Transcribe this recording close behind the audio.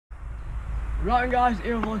Right guys,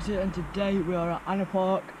 here and today we are at Anna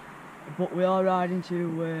Park, but we are riding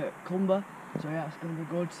to Clumber, so yeah, it's going to be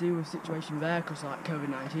good to see the situation there because like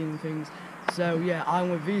COVID-19 and things. So yeah,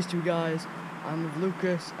 I'm with these two guys. I'm with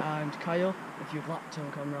Lucas and Kyle. If you'd like to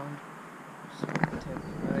come round,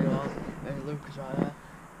 there you are. There's Lucas right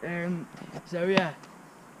there. So yeah,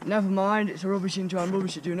 never mind, it's a rubbish intro. I'm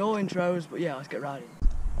rubbish at doing all intros, but yeah, let's get riding.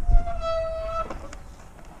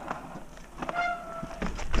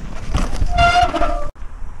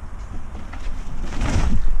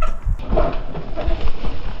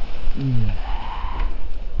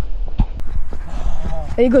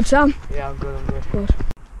 Are you good, Sam? Yeah, I'm good, Good.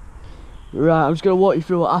 Right, I'm just going to walk you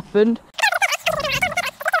through what happened.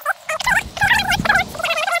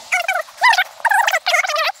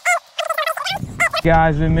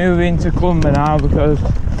 Guys, we're moving to Clumber now because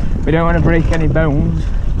we don't want to break any bones.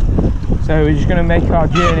 So we're just going to make our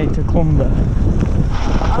journey to Clumber.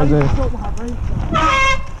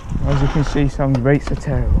 As you can see, some brakes are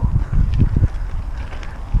terrible.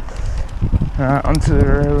 Right, onto the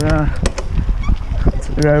road now.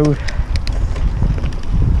 The road.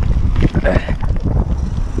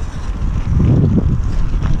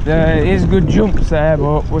 There is good jumps there,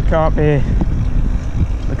 but we can't be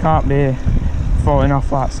falling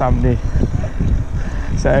off like Sam did.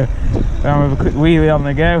 So we're going to have a quick wheelie on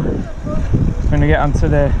the go. We're going to get onto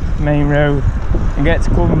the main road and get to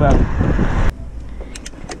Clumber.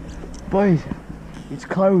 Boys, it's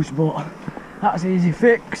closed, but that's easy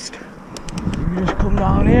fixed. You just come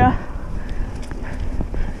down here.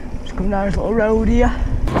 Come down this little road here.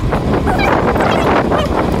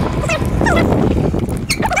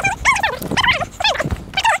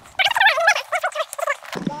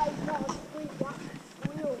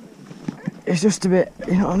 It's just a bit,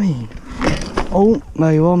 you know what I mean? Oh,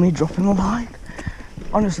 there you are, me dropping my bike.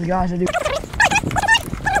 Honestly guys, I do.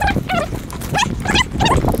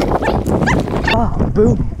 Ah,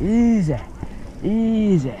 boom, easy,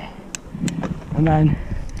 easy. And then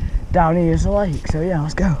down here is the lake, so yeah,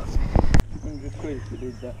 let's go. 100 quid if we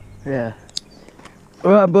did that. Yeah.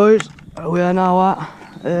 Alright boys, we are now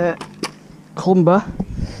at Clumber.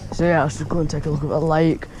 So yeah, let's just go and take a look at the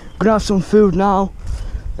lake. We're gonna have some food now.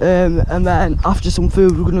 And then after some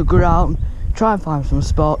food we're gonna go around, try and find some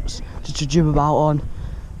spots just to jib about on.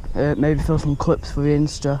 Maybe film some clips for the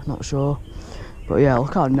Insta, not sure. But yeah,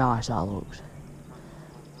 look how nice that looks.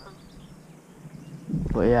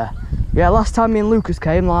 But yeah, last time me and Lucas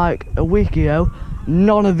came, like a week ago,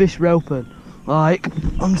 none of this were open. Like,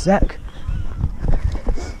 one sec.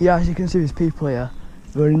 Yeah, as you can see, there's people here.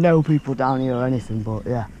 There are no people down here or anything, but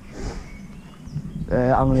yeah.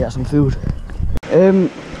 I'm gonna get some food.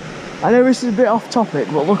 I know this is a bit off topic,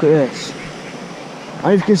 but look at this. I don't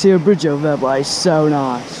know if you can see a bridge over there, but it's so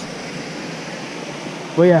nice.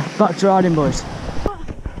 But yeah, back to riding, boys.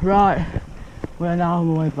 Right, we're now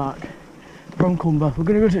on the way back from Clumber. We're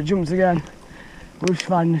gonna go to the jumps again. We'll just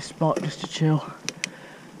find this spot just to chill.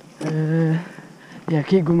 Yeah,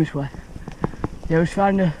 keep going this way. Yeah, we'll just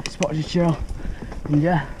find a spot to chill. And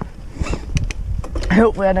yeah,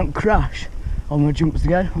 hopefully I don't crash on the jumps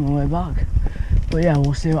again on the way back. But yeah,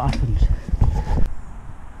 we'll see what happens.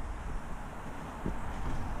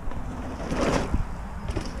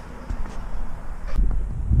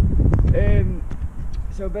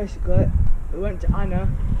 So basically, we went to Anna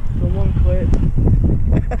for one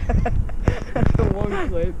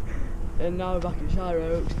clip, and now we're back at Shire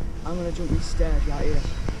Oaks. I'm gonna jump these stairs right here.